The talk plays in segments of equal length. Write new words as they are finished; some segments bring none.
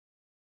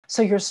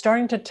So you're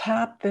starting to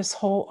tap this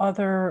whole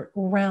other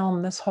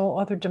realm, this whole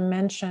other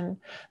dimension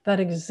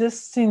that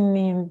exists in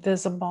the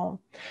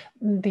invisible.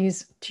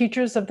 These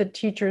teachers of the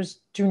teachers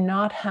do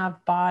not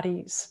have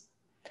bodies.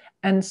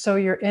 And so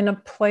you're in a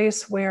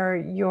place where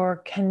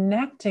you're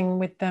connecting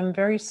with them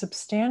very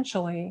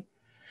substantially,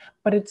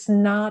 but it's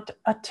not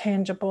a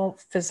tangible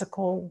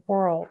physical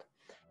world.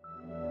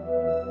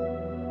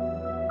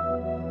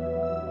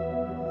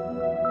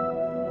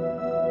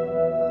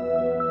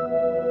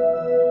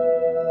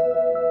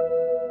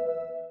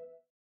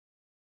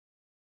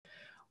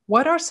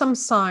 What are some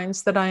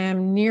signs that I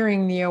am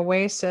nearing the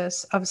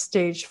oasis of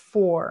stage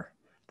 4,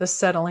 the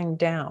settling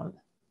down?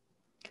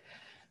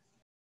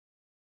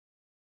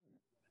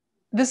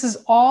 This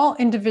is all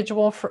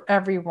individual for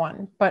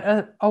everyone,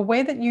 but a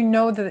way that you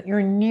know that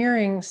you're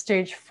nearing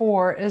stage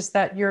 4 is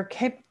that you're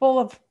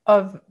capable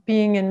of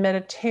being in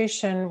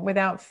meditation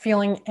without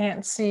feeling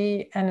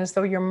antsy and as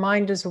though your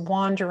mind is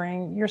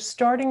wandering. You're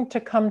starting to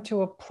come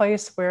to a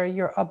place where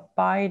you're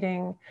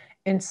abiding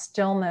in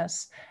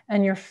stillness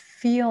and you're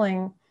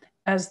feeling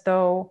as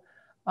though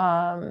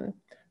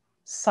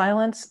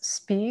silence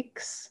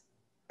speaks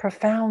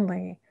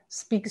profoundly,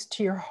 speaks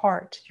to your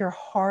heart. Your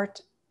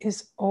heart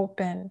is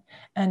open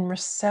and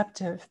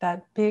receptive.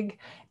 That big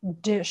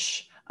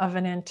dish of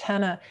an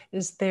antenna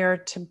is there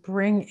to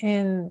bring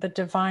in the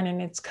divine,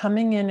 and it's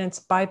coming in,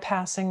 it's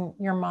bypassing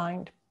your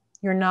mind.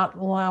 You're not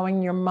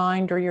allowing your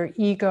mind or your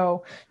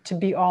ego to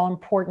be all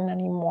important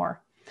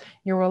anymore.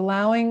 You're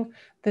allowing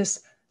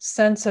this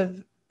sense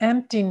of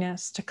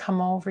emptiness to come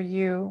over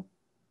you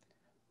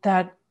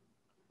that,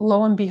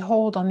 lo and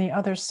behold, on the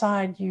other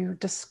side, you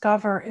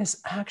discover is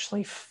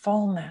actually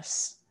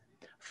fullness.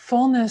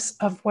 Fullness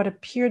of what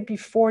appeared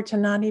before to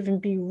not even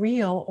be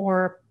real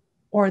or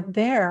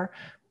there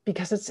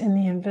because it's in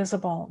the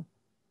invisible.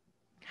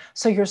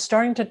 So you're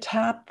starting to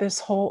tap this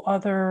whole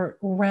other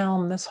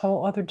realm, this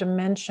whole other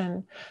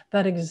dimension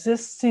that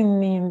exists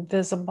in the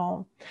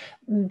invisible.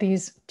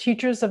 These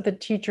teachers of the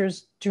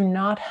teachers do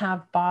not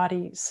have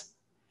bodies.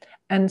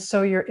 And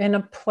so you're in a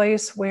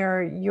place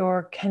where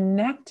you're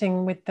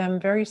connecting with them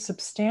very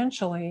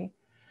substantially,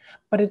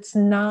 but it's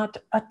not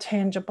a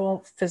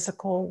tangible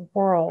physical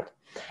world.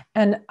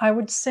 And I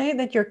would say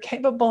that you're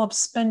capable of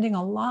spending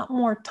a lot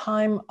more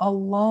time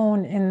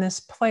alone in this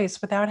place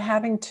without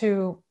having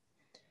to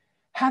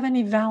have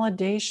any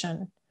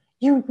validation.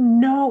 You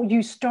know,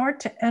 you start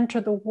to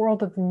enter the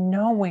world of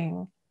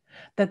knowing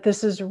that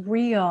this is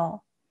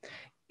real,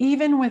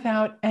 even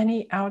without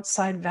any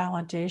outside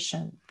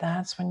validation.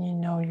 That's when you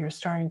know you're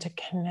starting to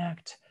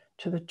connect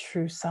to the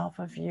true self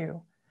of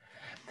you.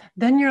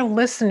 Then you're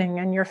listening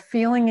and you're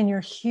feeling and you're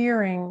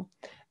hearing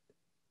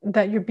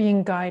that you're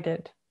being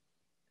guided.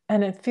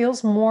 And it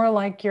feels more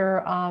like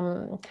you're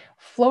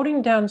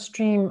floating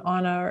downstream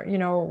on a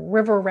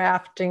river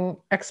rafting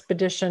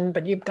expedition,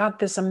 but you've got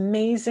this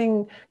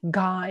amazing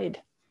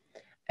guide.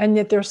 And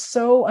yet they're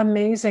so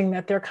amazing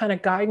that they're kind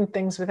of guiding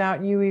things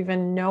without you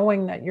even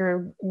knowing that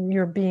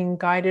you're being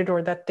guided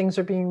or that things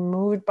are being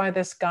moved by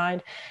this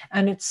guide.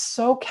 And it's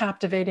so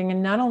captivating.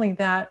 And not only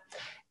that,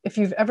 if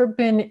you've ever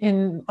been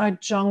in a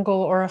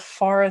jungle or a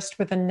forest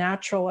with a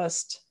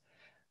naturalist,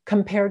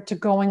 compared to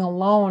going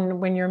alone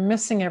when you're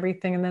missing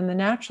everything. And then the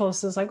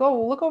naturalist is like,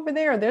 oh, look over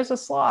there. There's a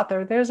sloth,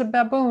 or there's a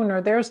baboon,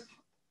 or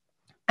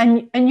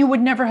and you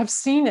would never have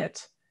seen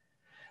it.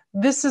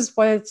 This is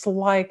what it's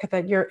like,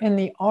 that you're in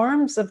the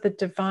arms of the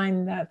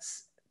divine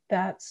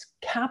that's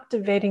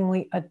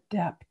captivatingly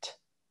adept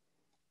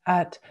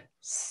at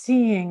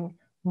seeing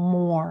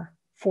more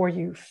for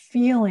you,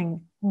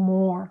 feeling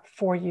more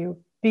for you,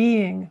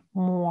 being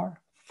more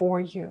for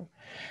you.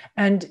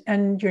 And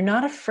you're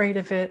not afraid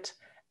of it,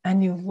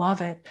 and you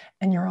love it,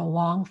 and you're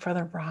along for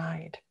the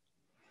ride.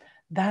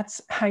 That's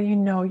how you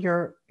know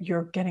you're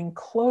getting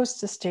close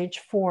to stage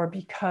 4,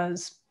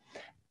 because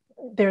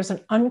there's an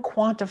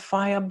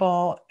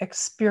unquantifiable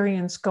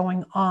experience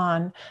going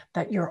on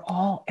that you're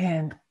all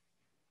in,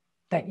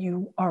 that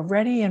you are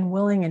ready and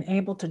willing and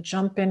able to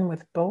jump in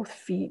with both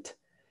feet,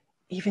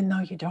 even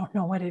though you don't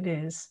know what it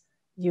is.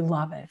 You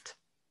love it.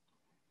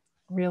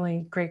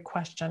 Really great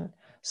question.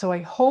 So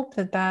I hope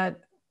that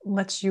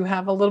lets you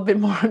have a little bit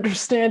more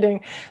understanding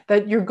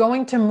that you're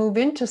going to move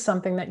into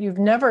something that you've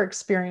never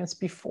experienced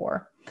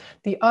before.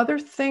 The other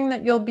thing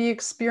that you'll be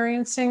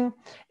experiencing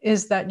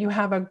is that you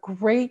have a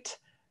great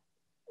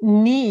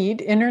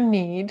inner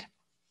need,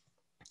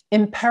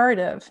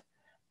 imperative,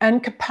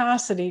 and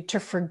capacity to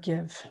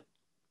forgive,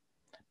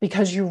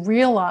 because you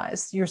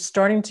realize you're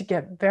starting to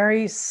get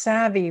very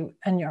savvy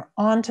and you're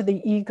onto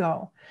the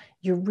ego.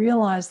 You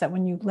realize that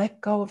when you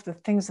let go of the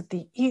things that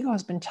the ego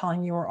has been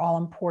telling you are all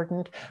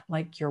important,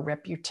 like your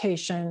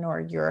reputation or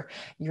your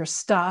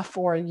stuff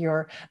or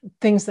your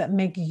things that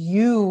make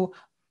you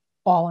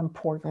all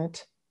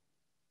important,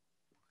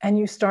 and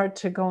you start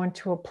to go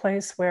into a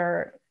place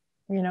where,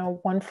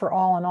 one for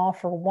all and all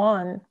for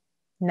one,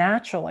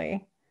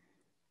 naturally,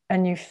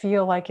 and you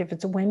feel like if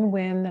it's a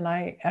win-win, then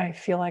I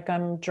feel like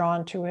I'm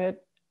drawn to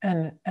it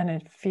and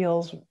it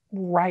feels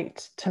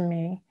right to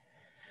me.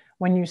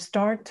 When you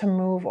start to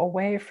move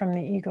away from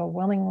the ego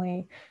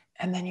willingly,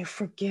 and then you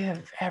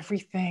forgive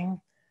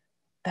everything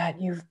that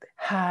you've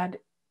had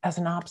as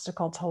an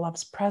obstacle to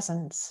love's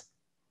presence,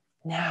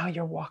 now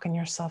you're walking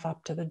yourself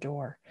up to the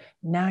door.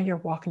 Now you're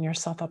walking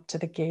yourself up to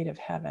the gate of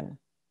heaven.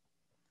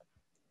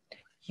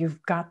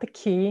 You've got the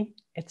key.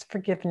 It's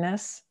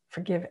forgiveness.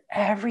 Forgive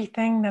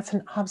everything that's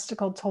an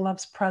obstacle to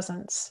love's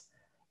presence.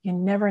 You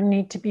never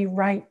need to be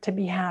right to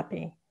be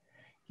happy.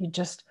 You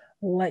just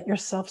let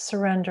yourself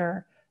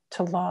surrender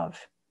to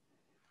love.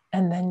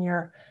 And then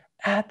you're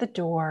at the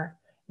door.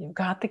 You've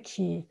got the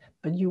key,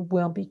 but you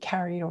will be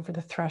carried over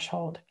the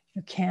threshold.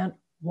 You can't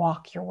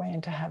walk your way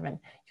into heaven.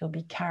 You'll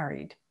be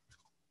carried.